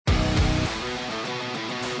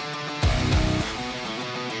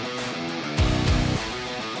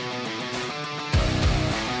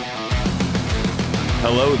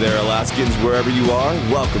Hello there, Alaskans, wherever you are.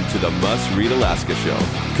 Welcome to the Must Read Alaska Show,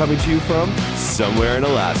 coming to you from somewhere in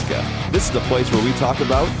Alaska. This is the place where we talk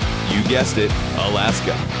about, you guessed it,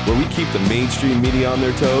 Alaska, where we keep the mainstream media on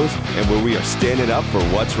their toes and where we are standing up for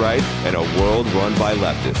what's right in a world run by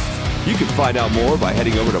leftists. You can find out more by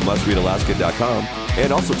heading over to mustreadalaska.com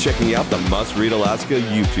and also checking out the Must Read Alaska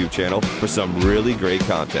YouTube channel for some really great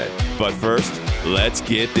content. But first, let's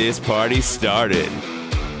get this party started.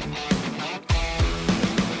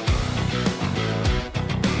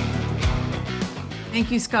 Thank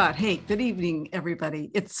you, Scott. Hey, good evening, everybody.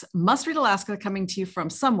 It's Must Read Alaska coming to you from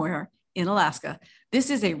somewhere in Alaska. This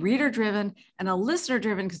is a reader-driven and a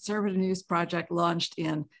listener-driven conservative news project launched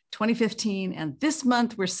in 2015. And this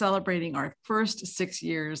month, we're celebrating our first 6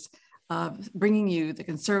 years of bringing you the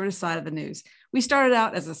conservative side of the news. We started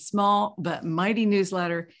out as a small but mighty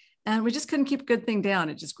newsletter, and we just couldn't keep a good thing down.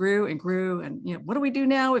 It just grew and grew. And what do we do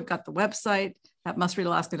now? We've got the website at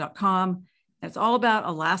mustreadalaska.com. And it's all about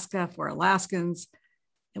Alaska for Alaskans.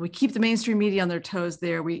 And we keep the mainstream media on their toes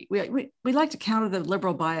there. We like to counter the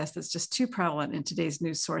liberal bias that's just too prevalent in today's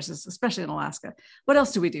news sources, especially in Alaska. What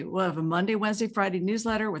else do? We'll have a Monday, Wednesday, Friday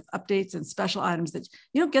newsletter with updates and special items that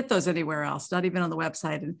you don't get those anywhere else, not even on the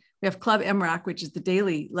website. And we have Club MRAC, which is the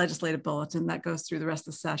daily legislative bulletin that goes through the rest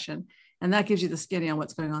of the session. And that gives you the skinny on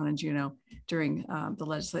what's going on in Juneau during the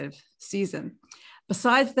legislative season.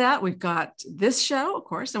 Besides that, we've got this show, of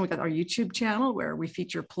course, and we've got our YouTube channel where we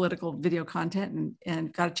feature political video content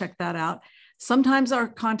and got to check that out. Sometimes our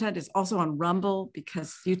content is also on Rumble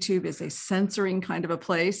because YouTube is a censoring kind of a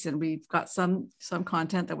place, and we've got some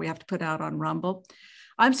content that we have to put out on Rumble.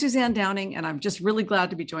 I'm Suzanne Downing, and I'm just really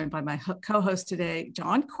glad to be joined by my co-host today,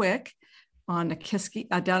 John Quick, on Nikiski,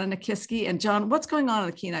 down in Nikiski. And John, what's going on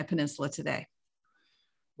the Kenai Peninsula today?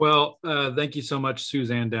 Well, thank you so much,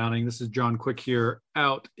 Suzanne Downing. This is John Quick here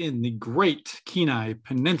out in the great Kenai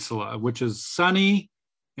Peninsula, which is sunny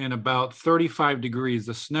and about 35 degrees.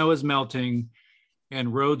 The snow is melting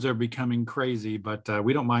and roads are becoming crazy, but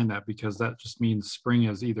we don't mind that because that just means spring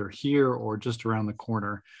is either here or just around the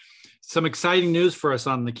corner. Some exciting news for us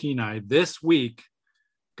on the Kenai. This week,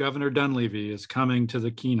 Governor Dunleavy is coming to the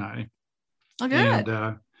Kenai,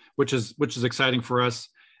 and which is exciting for us.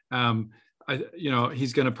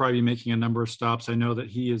 He's going to probably be making a number of stops. I know that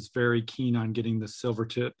he is very keen on getting the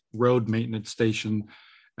Silvertip Road Maintenance Station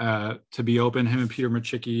to be open. Him and Peter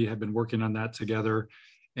Machicki have been working on that together.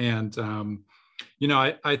 And,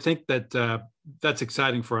 I think that that's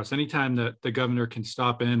exciting for us. Anytime that the governor can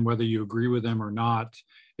stop in, whether you agree with him or not,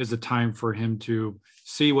 is a time for him to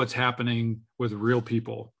see what's happening with real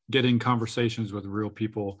people, getting conversations with real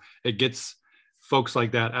people. It gets folks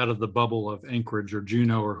like that out of the bubble of Anchorage or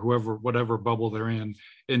Juneau or whatever bubble they're in,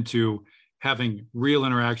 into having real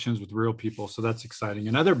interactions with real people. So that's exciting.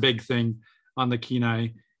 Another big thing on the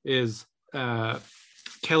Kenai is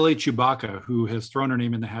Kelly Tshibaka, who has thrown her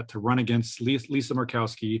name in the hat to run against Lisa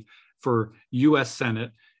Murkowski for U.S.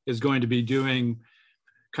 Senate, is going to be doing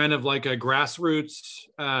kind of like a grassroots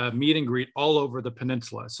meet and greet all over the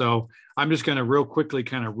peninsula. So I'm just going to real quickly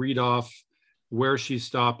kind of read off where she's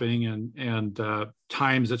stopping and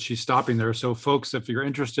times that she's stopping there. So folks, if you're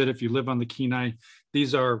interested, if you live on the Kenai,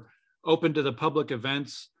 these are open to the public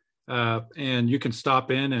events, and you can stop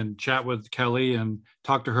in and chat with Kelly and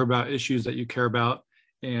talk to her about issues that you care about.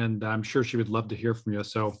 And I'm sure she would love to hear from you.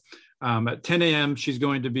 So at 10 a.m., she's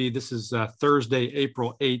going to be, this is Thursday,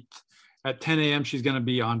 April 8th. At 10 a.m., she's going to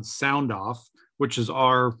be on Sound Off, which is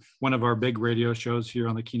one of our big radio shows here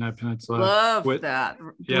on the Kenai Peninsula. Love that.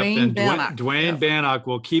 Dwayne Bannock. Dwayne Bannock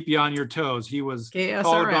will keep you on your toes. He was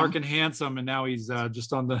tall, dark, and handsome, and now he's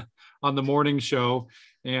just on the morning show.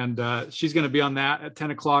 And she's going to be on that at 10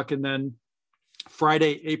 o'clock. And then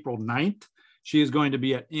Friday, April 9th, she is going to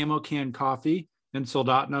be at Ammo Can Coffee in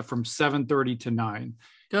Soldotna from 7:30 to 9.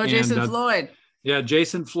 Go, Jason Floyd. Yeah,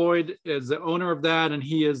 Jason Floyd is the owner of that, and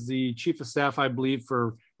he is the chief of staff, I believe,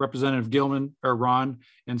 for Representative Gilman or Ron.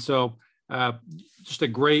 And so just a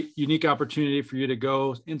great, unique opportunity for you to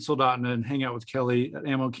go in Soldotna and hang out with Kelly at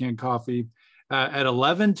Ammo Can Coffee. At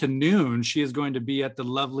 11 to noon, she is going to be at the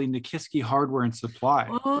lovely Nikiski Hardware and Supply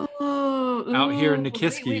out here in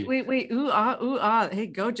Nikiski. Wait. Ooh, ah. Hey,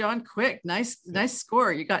 go, John, quick. Nice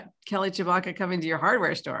score. You got Kelly Tshibaka coming to your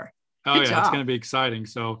hardware store. Oh, yeah, it's going to be exciting.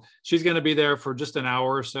 So she's going to be there for just an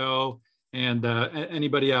hour or so. And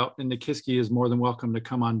anybody out in Nikiski is more than welcome to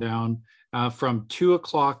come on down. From 2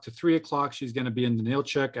 o'clock to 3 o'clock, she's going to be in the Nail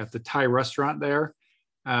Check at the Thai restaurant there.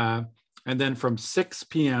 And then from 6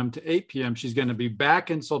 p.m. to 8 p.m., she's going to be back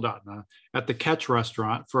in Soldotna at the Catch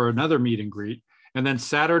restaurant for another meet and greet. And then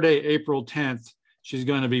Saturday, April 10th, she's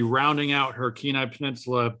going to be rounding out her Kenai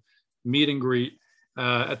Peninsula meet and greet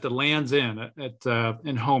at the Land's Inn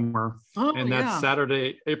in Homer. And that's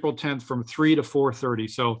Saturday, April 10th from 3 to 4:30.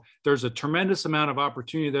 So there's a tremendous amount of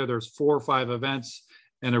opportunity there. There's 4 or 5 events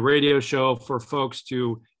and a radio show for folks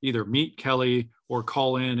to either meet Kelly or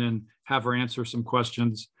call in and have her answer some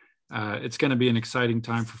questions. It's going to be an exciting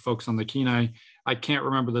time for folks on the Kenai. I can't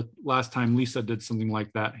remember the last time Lisa did something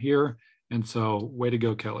like that here. And so way to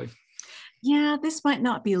go, Kelly. Yeah, this might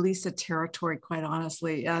not be Lisa territory, quite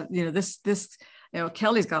honestly.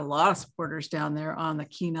 Kelly's got a lot of supporters down there on the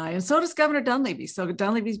Kenai, and so does Governor Dunleavy. So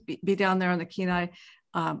Dunleavy's be down there on the Kenai,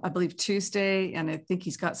 I believe Tuesday, and I think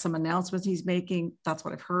he's got some announcements he's making. That's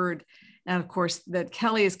what I've heard. And of course, that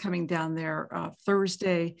Kelly is coming down there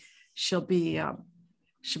Thursday. She'll be,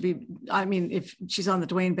 I mean, if she's on the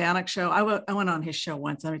Dwayne Bannock show, I went on his show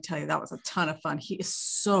once. Let me tell you, that was a ton of fun. He is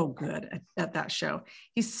so good at that show.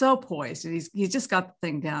 He's so poised, and he's just got the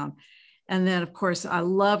thing down. And then, of course, I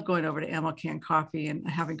love going over to Ammo Can Coffee and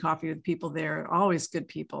having coffee with people there. Always good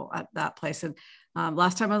people at that place. And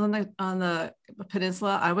last time I was on the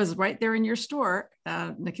peninsula, I was right there in your store,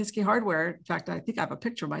 Nikiski Hardware. In fact, I think I have a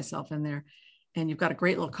picture of myself in there. And you've got a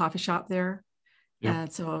great little coffee shop there. Yep.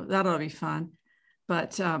 And so that'll be fun.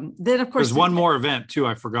 But then, of course, there's one more event too.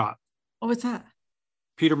 I forgot. Oh, what's that?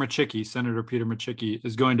 Senator Peter Murkowski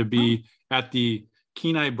is going to be at the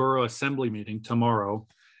Kenai Borough Assembly meeting tomorrow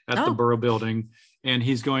at the Borough Building. And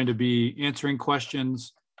he's going to be answering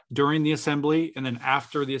questions during the assembly. And then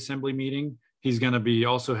after the assembly meeting, he's going to be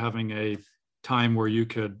also having a time where you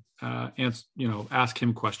could ask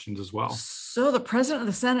him questions as well. So the president of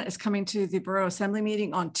the Senate is coming to the Borough Assembly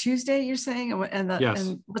meeting on Tuesday, you're saying? Yes.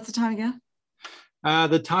 And what's the time again?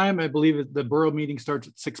 The time, I believe the Borough meeting starts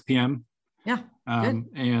at 6 p.m. Yeah.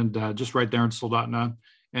 And just right there in Soldotna.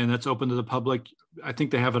 And that's open to the public. I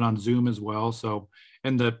think they have it on Zoom as well. So,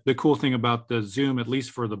 and the cool thing about the Zoom, at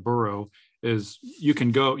least for the borough, is you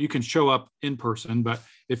can show up in person, but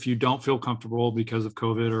if you don't feel comfortable because of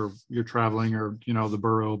COVID or you're traveling or, the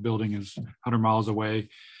borough building is 100 miles away,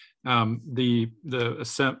 the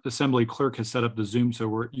assembly clerk has set up the Zoom so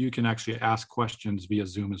where you can actually ask questions via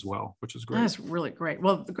Zoom as well, which is great. That's really great.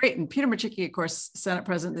 Well, great. And Peter Murkowski, of course, Senate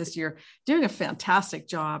president this year, doing a fantastic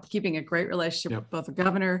job, keeping a great relationship with both the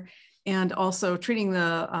governor and also treating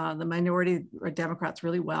the minority Democrats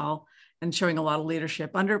really well and showing a lot of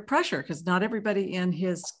leadership under pressure, because not everybody in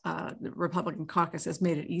his Republican caucus has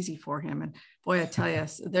made it easy for him. And boy, I tell you,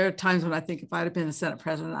 there are times when I think if I'd have been the Senate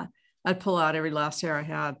president, I'd pull out every last hair I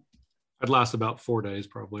had. I'd last about 4 days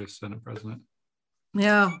probably as Senate president.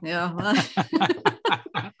 Yeah.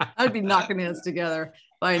 I'd be knocking heads together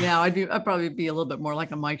by now. I'd probably be a little bit more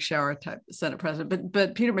like a Mike Shower type Senate president.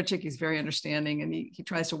 But Peter Murkowski is very understanding, and he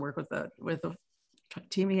tries to work with the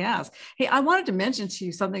team he has. Hey, I wanted to mention to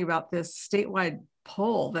you something about this statewide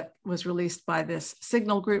poll that was released by this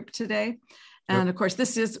Signal group today. And of course,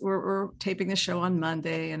 we're taping the show on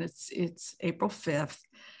Monday, and it's April 5th.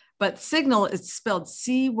 But Signal, it's spelled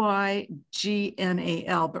Cygnal,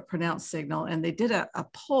 but pronounced Signal. And they did a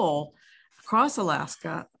poll across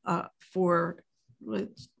Alaska for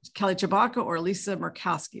Kelly Tshibaka or Lisa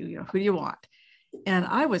Murkowski, who do you want? And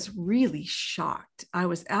I was really shocked. I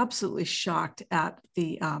was absolutely shocked at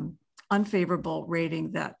the unfavorable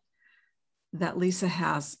rating that Lisa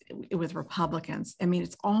has with Republicans. I mean,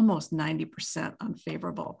 it's almost 90%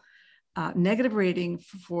 unfavorable. Negative rating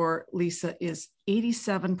for Lisa is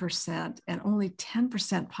 87% and only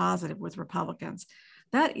 10% positive with Republicans.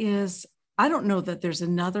 That is, I don't know that there's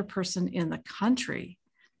another person in the country,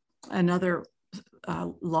 another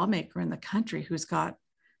lawmaker in the country who's got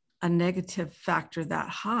a negative factor that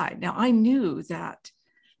high. Now, I knew that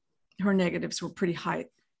her negatives were pretty high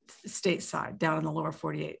stateside, down in the lower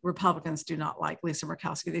 48. Republicans do not like Lisa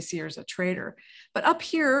Murkowski. They see her as a traitor. But up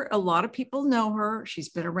here, a lot of people know her. She's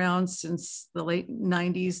been around since the late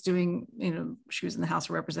 90s doing, she was in the House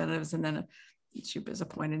of Representatives, and then she was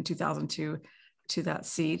appointed in 2002 to that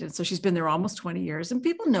seat. And so she's been there almost 20 years, and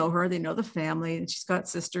people know her. They know the family, and she's got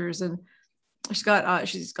sisters, and she's got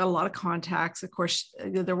a lot of contacts. Of course,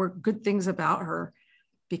 there were good things about her,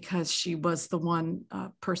 because she was the one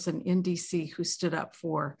person in DC who stood up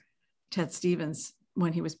for Ted Stevens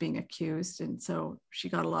when he was being accused. And so she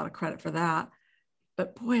got a lot of credit for that.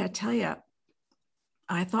 But boy, I tell you,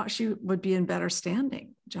 I thought she would be in better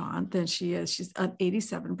standing, John, than she is. She's at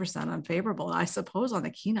 87% unfavorable. I suppose on the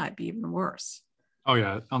Kenai it'd be even worse. Oh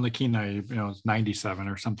yeah, on the Kenai, it's 97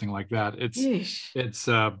 or something like that.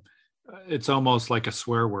 It's almost like a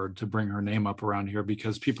swear word to bring her name up around here,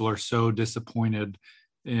 because people are so disappointed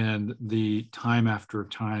in the time after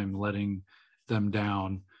time letting them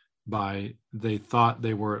down they thought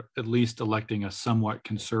they were at least electing a somewhat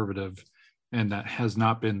conservative And that has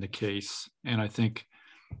not been the case. And I think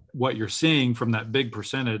what you're seeing from that big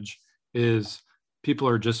percentage is people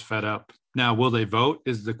are just fed up. Now, will they vote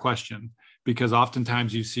is the question, because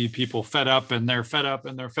oftentimes you see people fed up and they're fed up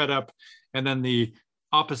and they're fed up. And then the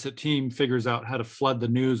opposite team figures out how to flood the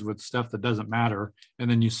news with stuff that doesn't matter. And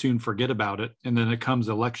then you soon forget about it. And then it comes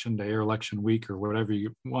election day or election week or whatever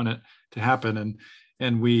you want it to happen.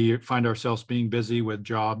 And we find ourselves being busy with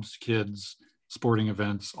jobs, kids, sporting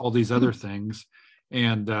events, all these other things.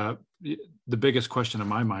 And the biggest question in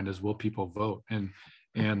my mind is, will people vote? And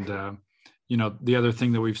the other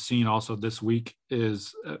thing that we've seen also this week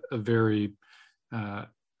is a very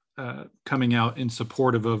coming out in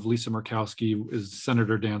supportive of Lisa Murkowski is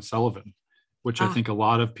Senator Dan Sullivan, which I think a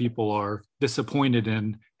lot of people are disappointed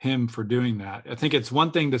in him for doing that. I think it's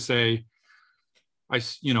one thing to say,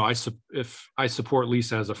 if I support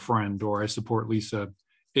Lisa as a friend, or I support Lisa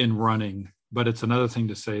in running, but it's another thing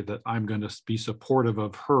to say that I'm going to be supportive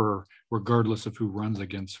of her regardless of who runs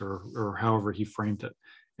against her, or however he framed it.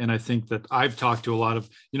 And I think that I've talked to a lot of,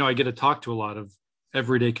 I get to talk to a lot of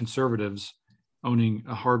everyday conservatives. Owning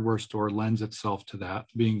a hardware store lends itself to that.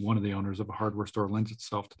 Being one of the owners of a hardware store lends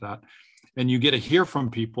itself to that. And you get to hear from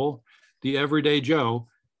people, the everyday Joe,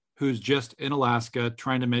 who's just in Alaska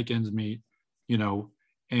trying to make ends meet,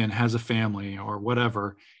 and has a family or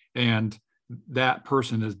whatever. And that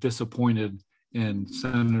person is disappointed in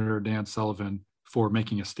Senator Dan Sullivan for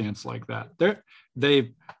making a stance like that.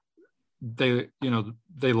 They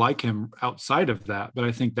like him outside of that, but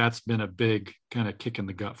I think that's been a big kind of kick in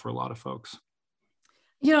the gut for a lot of folks.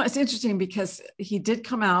 It's interesting because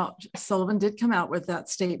Sullivan did come out with that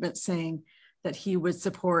statement saying that he would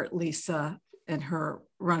support Lisa in her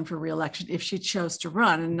run for re-election if she chose to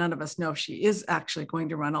run. And none of us know if she is actually going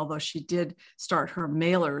to run, although she did start her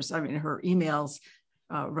mailers, her emails,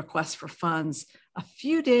 requests for funds a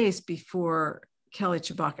few days before Kelly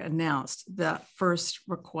Tshibaka announced that first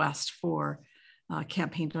request for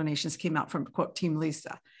campaign donations came out from, quote, Team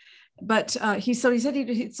Lisa. But he said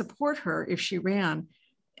he'd support her if she ran.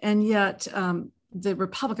 And yet the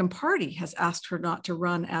Republican Party has asked her not to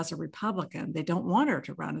run as a Republican. They don't want her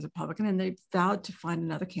to run as a Republican, and they vowed to find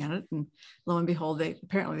another candidate. And lo and behold, they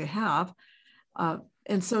have.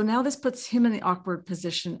 And so now this puts him in the awkward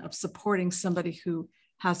position of supporting somebody who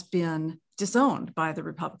has been disowned by the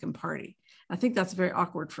Republican Party. I think that's very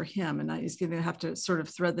awkward for him. And he's going to have to sort of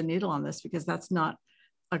thread the needle on this, because that's not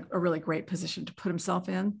a really great position to put himself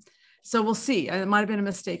in. So we'll see. It might have been a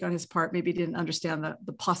mistake on his part. Maybe he didn't understand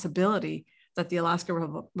the possibility that the Alaska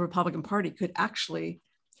Republican Party could actually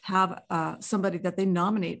have somebody that they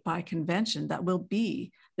nominate by convention that will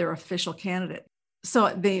be their official candidate. So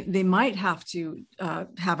they might have to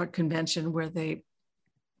have a convention where they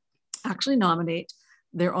actually nominate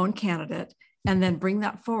their own candidate and then bring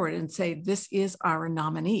that forward and say, this is our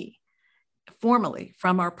nominee formally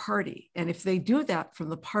from our party. And if they do that from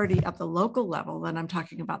the party at the local level, then I'm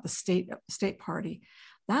talking about the state party,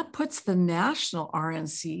 that puts the national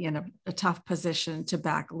RNC in a tough position to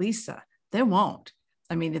back Lisa. They won't.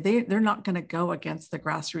 They're not going to go against the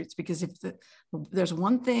grassroots, because if there's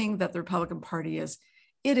one thing that the Republican Party is,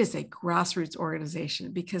 it is a grassroots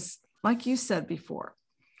organization. Because like you said before,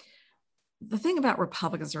 the thing about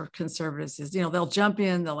Republicans or conservatives is, they'll jump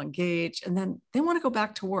in, they'll engage, and then they want to go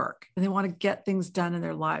back to work, and they want to get things done in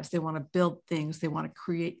their lives. They want to build things. They want to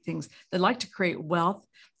create things. They like to create wealth.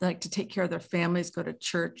 They like to take care of their families, go to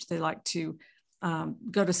church. They like to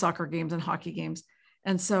go to soccer games and hockey games.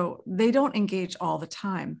 And so they don't engage all the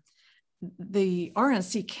time. The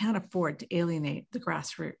RNC can't afford to alienate the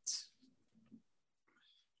grassroots.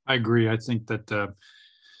 I agree. I think that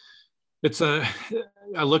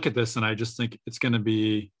I look at this and I just think it's going to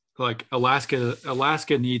be like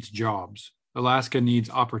Alaska needs jobs. Alaska needs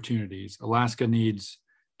opportunities. Alaska needs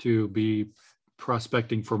to be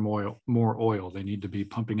prospecting for more oil. They need to be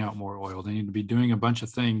pumping out more oil. They need to be doing a bunch of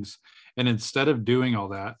things. And instead of doing all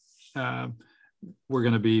that, we're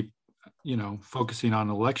going to be, focusing on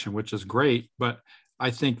election, which is great. But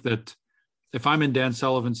I think that if I'm in Dan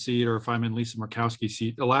Sullivan's seat, or if I'm in Lisa Murkowski's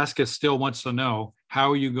seat, Alaska still wants to know,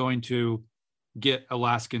 how are you going to get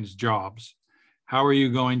Alaskans jobs? How are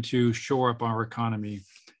you going to shore up our economy?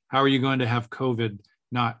 How are you going to have COVID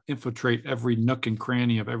not infiltrate every nook and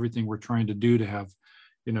cranny of everything we're trying to do to have,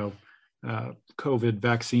 COVID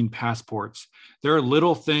vaccine passports? There are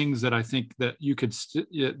little things that I think that you could,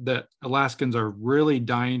 that Alaskans are really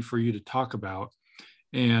dying for you to talk about.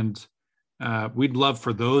 And we'd love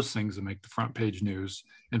for those things to make the front page news,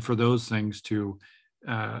 and for those things to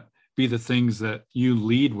be the things that you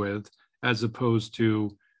lead with, as opposed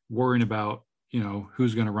to worrying about,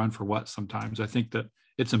 who's going to run for what. Sometimes I think that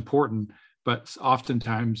it's important, but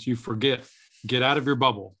oftentimes you forget, get out of your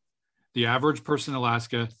bubble. The average person in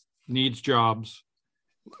Alaska needs jobs.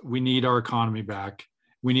 We need our economy back.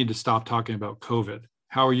 We need to stop talking about COVID.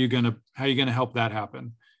 How are you going to help that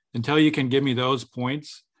happen? Until you can give me those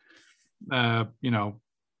points, have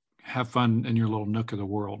fun in your little nook of the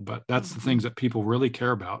world. But that's the things that people really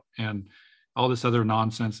care about. And all this other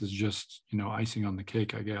nonsense is just, icing on the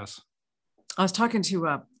cake, I guess. I was talking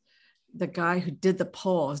to the guy who did the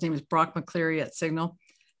poll. His name is Brock McCleary at Signal.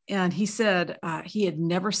 And he said he had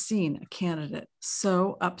never seen a candidate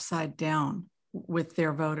so upside down with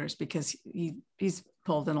their voters, because he's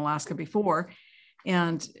polled in Alaska before.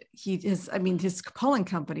 And his polling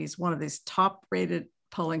company is one of these top rated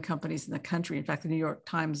polling companies in the country. In fact, the New York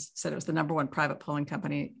Times said it was the number one private polling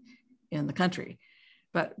company in the country.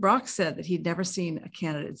 But Brock said that he'd never seen a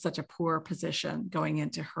candidate in such a poor position going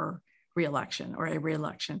into her reelection or a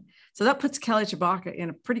reelection. So that puts Kelly Tshibaka in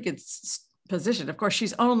a pretty good position. Of course,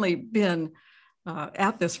 she's only been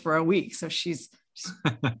at this for a week. So she's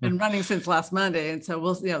been running since last Monday. And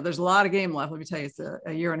so there's a lot of game left. Let me tell you, it's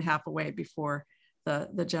a year and a half away before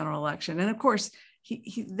the general election. And of course,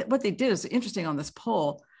 what they did is interesting on this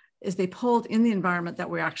poll is they polled in the environment that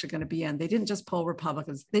we're actually going to be in. They didn't just poll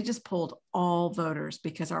Republicans, they just polled all voters,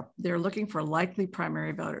 because they're looking for likely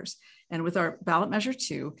primary voters. And with our ballot measure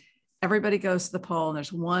 2, everybody goes to the poll and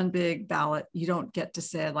there's one big ballot. You don't get to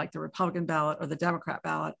say like the Republican ballot or the Democrat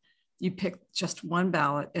ballot. You pick just one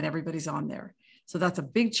ballot and everybody's on there. So that's a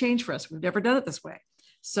big change for us. We've never done it this way.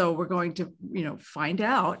 So we're going to, find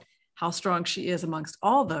out how strong she is amongst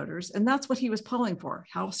all voters. And that's what he was polling for.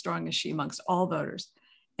 How strong is she amongst all voters?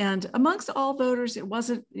 And amongst all voters, it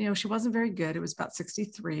wasn't, she wasn't very good. It was about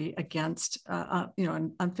 63 against,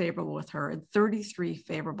 and unfavorable with her, and 33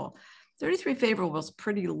 favorable. 33 favorable was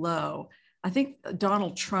pretty low. I think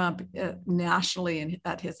Donald Trump nationally and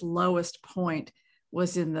at his lowest point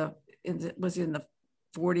was in the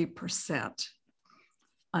 40%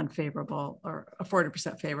 unfavorable or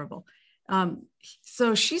 40% favorable.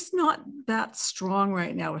 So she's not that strong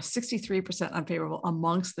right now with 63% unfavorable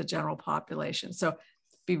amongst the general population. So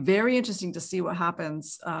be very interesting to see what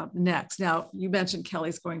happens next. Now, you mentioned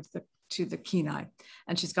Kelly's going to the Kenai,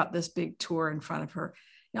 and she's got this big tour in front of her.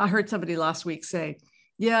 I heard somebody last week say,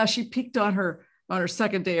 yeah, she peaked on her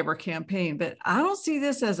second day of her campaign, but I don't see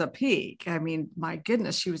this as a peak. I mean, my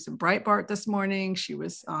goodness, she was in Breitbart this morning. She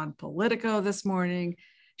was on Politico this morning.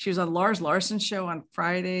 She was on Lars Larson's show on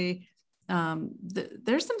Friday.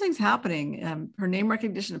 There's some things happening. Her name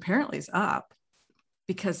recognition apparently is up,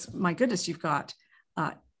 because my goodness, you've got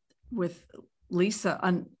with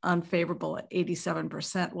Lisa unfavorable at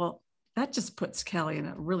 87%. Well, that just puts Kelly in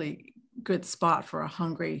a really good spot for a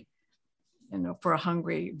hungry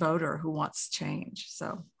voter who wants change.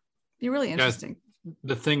 So be really interesting. Yeah,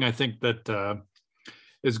 the thing I think that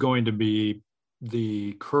is going to be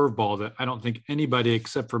the curveball that I don't think anybody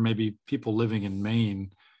except for maybe people living in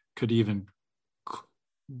Maine could even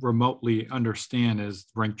remotely understand is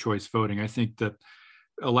ranked choice voting. I think that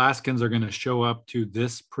Alaskans are going to show up to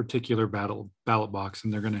this particular ballot box,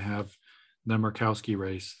 and they're going to have the Murkowski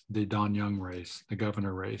race, the Don Young race, the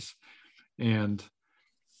governor race, and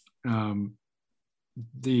in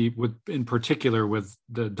particular with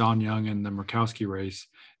the Don Young and the Murkowski race,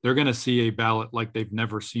 they're going to see a ballot like they've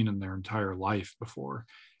never seen in their entire life before.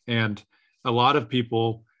 And a lot of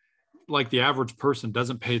people, like the average person,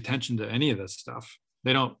 doesn't pay attention to any of this stuff.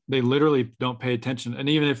 They literally don't pay attention. And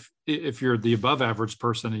even if you're the above average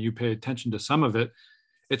person and you pay attention to some of it,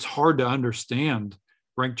 it's hard to understand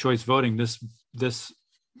ranked choice voting. This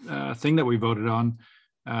thing that we voted on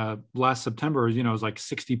last September, it was like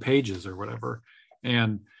 60 pages or whatever.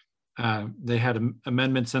 And they had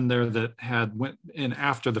amendments in there that went in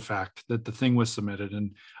after the fact that the thing was submitted.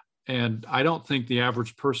 And I don't think the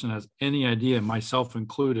average person has any idea, myself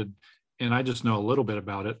included, and I just know a little bit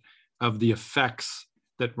about it, of the effects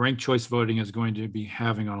that ranked choice voting is going to be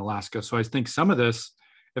having on Alaska. So I think some of this,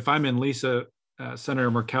 if I'm in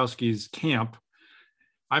Senator Murkowski's camp,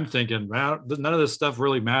 I'm thinking, well, none of this stuff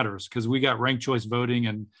really matters because we got ranked choice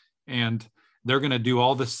voting and they're going to do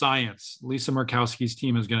all the science. Lisa Murkowski's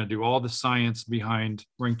team is going to do all the science behind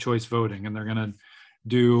ranked choice voting, and they're going to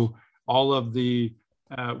do all of the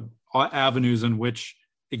avenues in which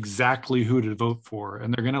exactly who to vote for.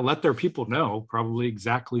 And they're going to let their people know probably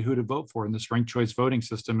exactly who to vote for in this ranked choice voting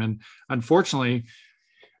system. And unfortunately,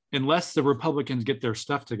 unless the Republicans get their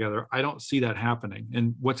stuff together, I don't see that happening.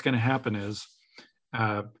 And what's going to happen is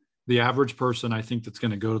the average person, I think, that's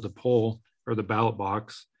going to go to the poll or the ballot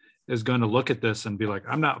box is going to look at this and be like,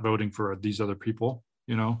 I'm not voting for these other people.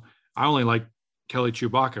 I only like Kelly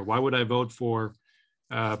Tshibaka. Why would I vote for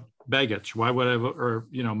Begich? Why would I vote, or,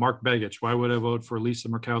 Mark Begich? Why would I vote for Lisa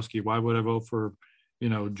Murkowski? Why would I vote for,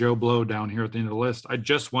 Joe Blow down here at the end of the list? I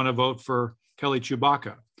just want to vote for Kelly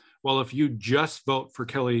Tshibaka. Well, if you just vote for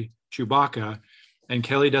Kelly Tshibaka and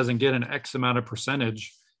Kelly doesn't get an X amount of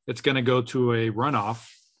percentage, it's going to go to a runoff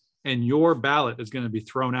and your ballot is going to be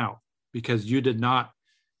thrown out because you did not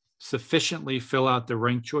sufficiently fill out the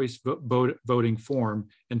ranked choice voting form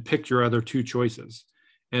and pick your other two choices.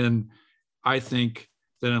 And I think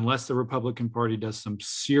that unless the Republican Party does some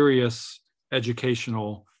serious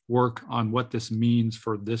educational work on what this means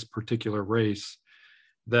for this particular race,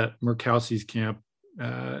 that Murkowski's camp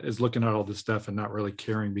is looking at all this stuff and not really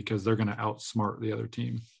caring because they're going to outsmart the other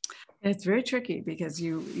team. It's very tricky because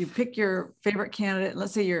you pick your favorite candidate.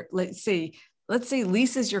 Let's say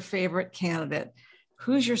Lisa's your favorite candidate.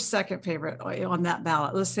 Who's your second favorite on that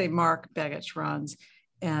ballot? Let's say Mark Begich runs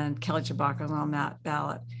and Kelly Tshibaka is on that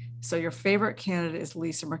ballot. So your favorite candidate is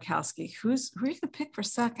Lisa Murkowski. Who are you going to pick for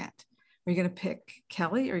second? Are you going to pick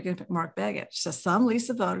Kelly or are you going to pick Mark Begich? So some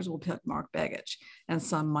Lisa voters will pick Mark Begich and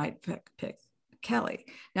some might pick Kelly.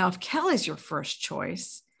 Now, if Kelly's your first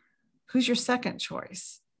choice, who's your second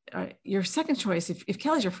choice? Your second choice, if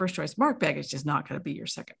Kelly's your first choice, Mark Begich is not going to be your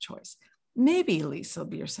second choice. Maybe Lisa will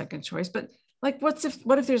be your second choice, but like, what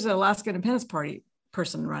if there's an Alaska Independence Party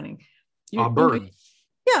person running? Bob Byrd.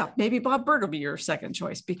 Yeah, maybe Bob Byrd will be your second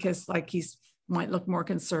choice because like might look more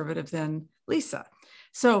conservative than Lisa.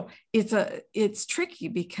 So it's tricky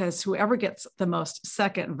because whoever gets the most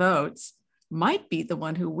second votes might be the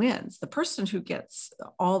one who wins. The person who gets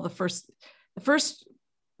all the first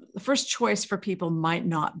choice for people might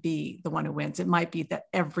not be the one who wins. It might be that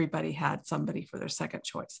everybody had somebody for their second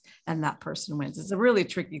choice and that person wins. It's a really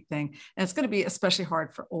tricky thing. And it's going to be especially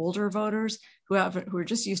hard for older voters who are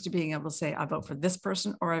just used to being able to say, I vote for this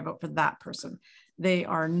person or I vote for that person. They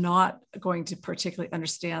are not going to particularly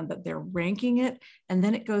understand that they're ranking it. And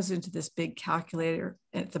then it goes into this big calculator.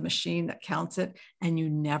 And it's a machine that counts it. And you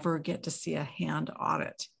never get to see a hand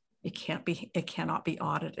audit. It cannot be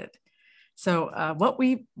audited. So what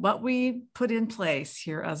we put in place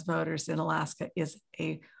here as voters in Alaska is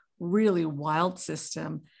a really wild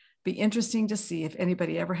system. Be interesting to see if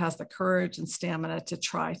anybody ever has the courage and stamina to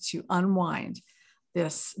try to unwind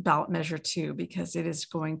this ballot measure 2, because it is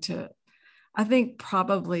going to, I think,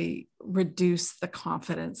 probably reduce the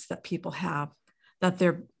confidence that people have that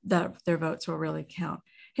their votes will really count.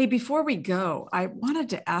 Hey, before we go, I wanted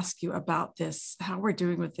to ask you about this, how we're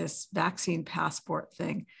doing with this vaccine passport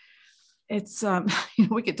thing. It's,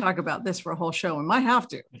 we could talk about this for a whole show. We might have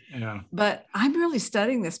to. Yeah. But I'm really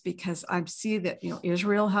studying this because I see that,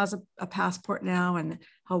 Israel has a passport now and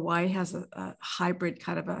Hawaii has a hybrid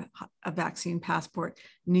kind of a vaccine passport.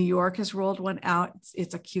 New York has rolled one out.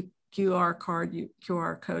 It's a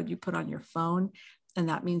QR code you put on your phone. And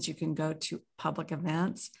that means you can go to public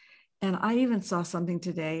events. And I even saw something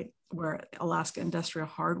today where Alaska Industrial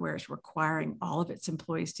Hardware is requiring all of its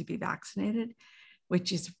employees to be vaccinated,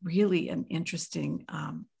 which is really an interesting,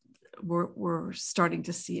 we're starting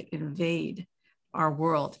to see it invade our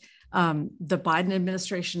world. The Biden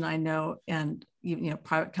administration, I know, and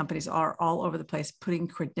private companies are all over the place putting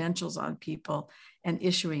credentials on people and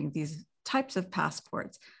issuing these types of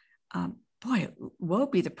passports. Boy, woe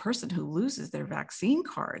be the person who loses their vaccine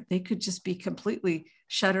card. They could just be completely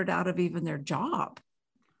shuttered out of even their job.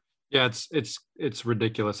 Yeah, it's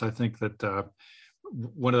ridiculous. I think that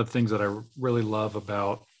one of the things that I really love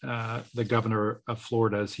about the governor of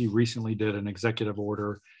Florida is he recently did an executive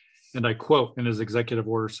order, and I quote in his executive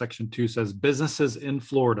order, section 2 says, businesses in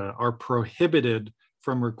Florida are prohibited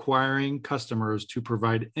from requiring customers to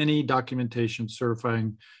provide any documentation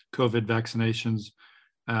certifying COVID vaccinations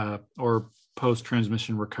or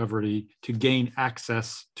post-transmission recovery to gain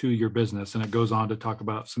access to your business. And it goes on to talk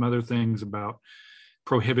about some other things about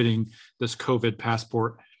prohibiting this COVID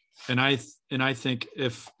passport. And I think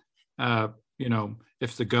if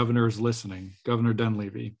the governor is listening, Governor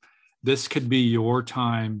Dunleavy, this could be your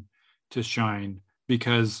time to shine,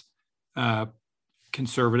 because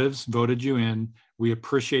conservatives voted you in. We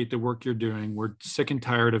appreciate the work you're doing. We're sick and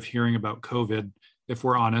tired of hearing about COVID. If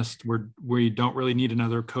we're honest, we don't really need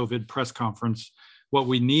another COVID press conference. What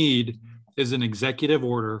we need is an executive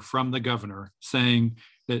order from the governor saying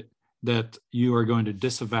that you are going to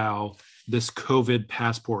disavow this COVID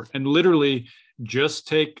passport, and literally just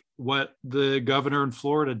take what the governor in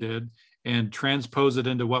Florida did and transpose it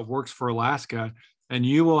into what works for Alaska, and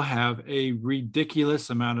you will have a ridiculous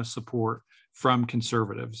amount of support from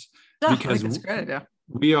conservatives. Because that's great, yeah.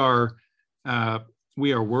 we are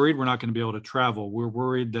worried we're not going to be able to travel. We're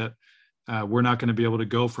worried that we're not going to be able to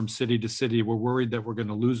go from city to city. We're worried that we're going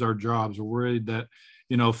to lose our jobs. We're worried that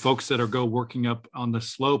folks that go working up on the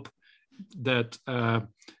slope, that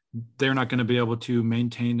they're not going to be able to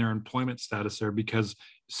maintain their employment status there because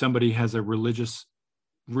somebody has a religious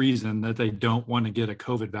reason that they don't want to get a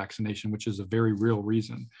COVID vaccination, which is a very real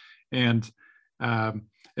reason. And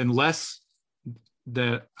unless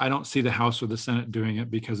that, I don't see the House or the Senate doing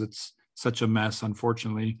it because it's such a mess,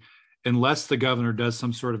 unfortunately. Unless the governor does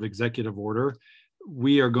some sort of executive order,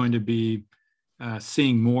 we are going to be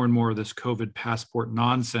seeing more and more of this COVID passport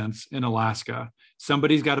nonsense in Alaska.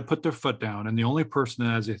 Somebody's got to put their foot down, and the only person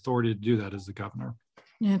that has the authority to do that is the governor.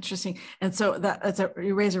 Interesting. And so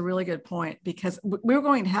you raise a really good point, because we were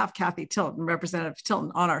going to have Kathy Tilton, Representative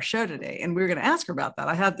Tilton, on our show today, and we were going to ask her about that.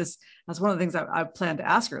 I had this, that's one of the things I planned to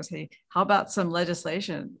ask her is, hey, how about some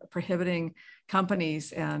legislation prohibiting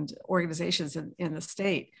companies and organizations in the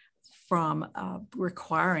state from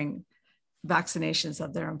requiring vaccinations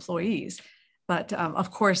of their employees? But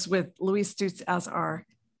of course, with Louise Stutz as our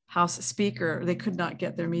House Speaker, they could not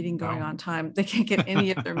get their meeting going on time. They can't get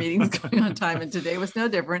any of their meetings going on time. And today was no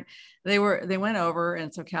different. They went over.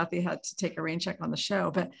 And so Kathy had to take a rain check on the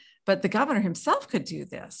show, but the governor himself could do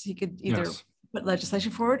this. He could either put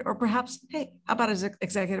legislation forward, or perhaps, hey, how about an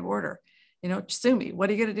executive order? Sue me. What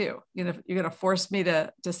are you going to do? You're going to force me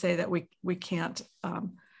to say that we can't,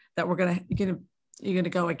 that you're going to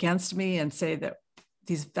go against me and say that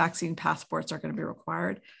these vaccine passports are going to be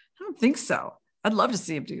required? I don't think so. I'd love to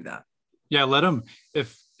see him do that. Yeah, let him.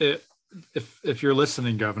 If you're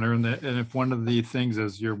listening, Governor, and if one of the things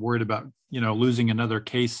is you're worried about, losing another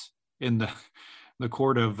case in the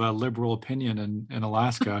court of liberal opinion in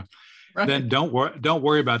Alaska, right, then don't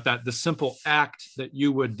worry about that. The simple act that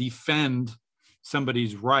you would defend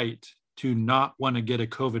somebody's right to not want to get a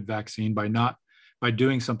COVID vaccine by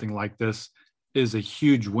doing something like this is a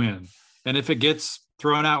huge win. And if it gets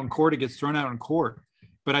thrown out in court, it gets thrown out in court.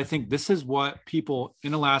 But I think this is what people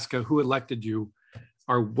in Alaska who elected you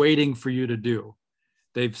are waiting for you to do.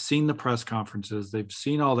 They've seen the press conferences. They've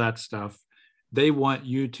seen all that stuff. They want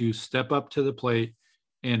you to step up to the plate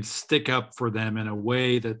and stick up for them in a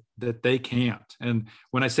way that they can't. And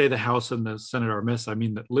when I say the House and the Senate are a mess, I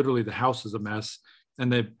mean that literally the House is a mess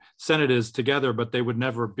and the Senate is together, but they would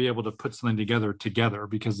never be able to put something together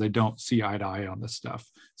because they don't see eye to eye on this stuff.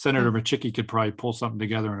 Senator Murkowski could probably pull something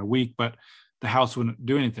together in a week, but the House wouldn't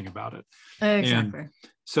do anything about it. Exactly. And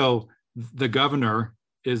so the governor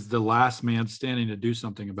is the last man standing to do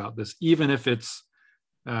something about this, even if it's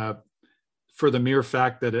for the mere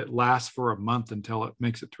fact that it lasts for a month until it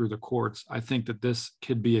makes it through the courts. I think that this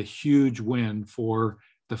could be a huge win for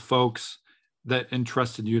the folks that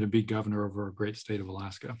entrusted you to be governor over a great state of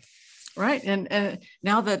Alaska. Right. And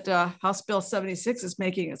now that House Bill 76 is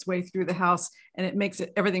making its way through the House and it makes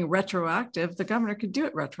everything retroactive, the governor could do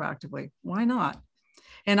it retroactively. Why not?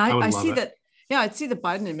 And I see that. Yeah, I'd see the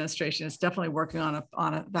Biden administration is definitely working on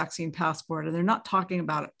a vaccine passport, and they're not talking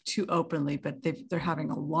about it too openly, but they're having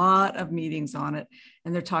a lot of meetings on it,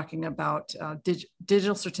 and they're talking about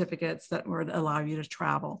digital certificates that would allow you to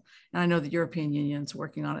travel. And I know the European Union's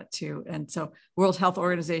working on it too, and so World Health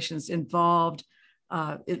Organization is involved.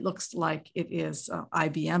 It looks like it is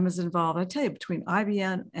IBM is involved. I tell you, between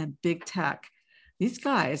IBM and big tech, these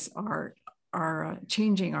guys are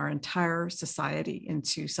changing our entire society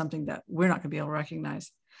into something that we're not going to be able to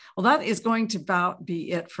recognize. Well, that is going to about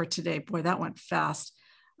be it for today. Boy, that went fast.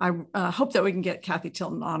 I hope that we can get Kathy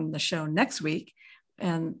Tilton on the show next week,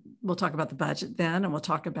 and we'll talk about the budget then, and we'll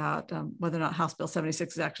talk about whether or not House Bill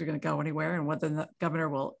 76 is actually going to go anywhere and whether the governor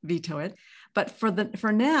will veto it. But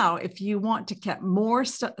for now, if you want to get more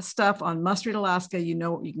stuff on Must Read Alaska, you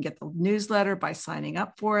can get the newsletter by signing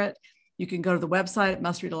up for it. You can go to the website,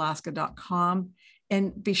 mustreadalaska.com,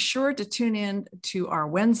 and be sure to tune in to our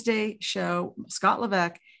Wednesday show. Scott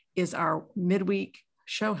Levesque is our midweek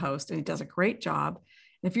show host, and he does a great job.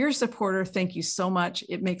 And if you're a supporter, thank you so much.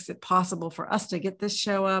 It makes it possible for us to get this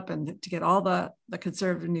show up and to get all the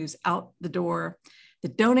conservative news out the door. The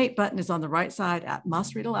donate button is on the right side at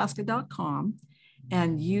mustreadalaska.com.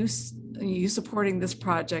 And you supporting this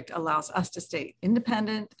project allows us to stay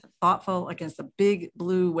independent, thoughtful against the big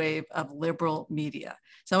blue wave of liberal media.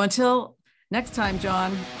 So until next time,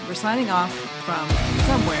 John, we're signing off from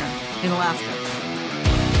somewhere in Alaska.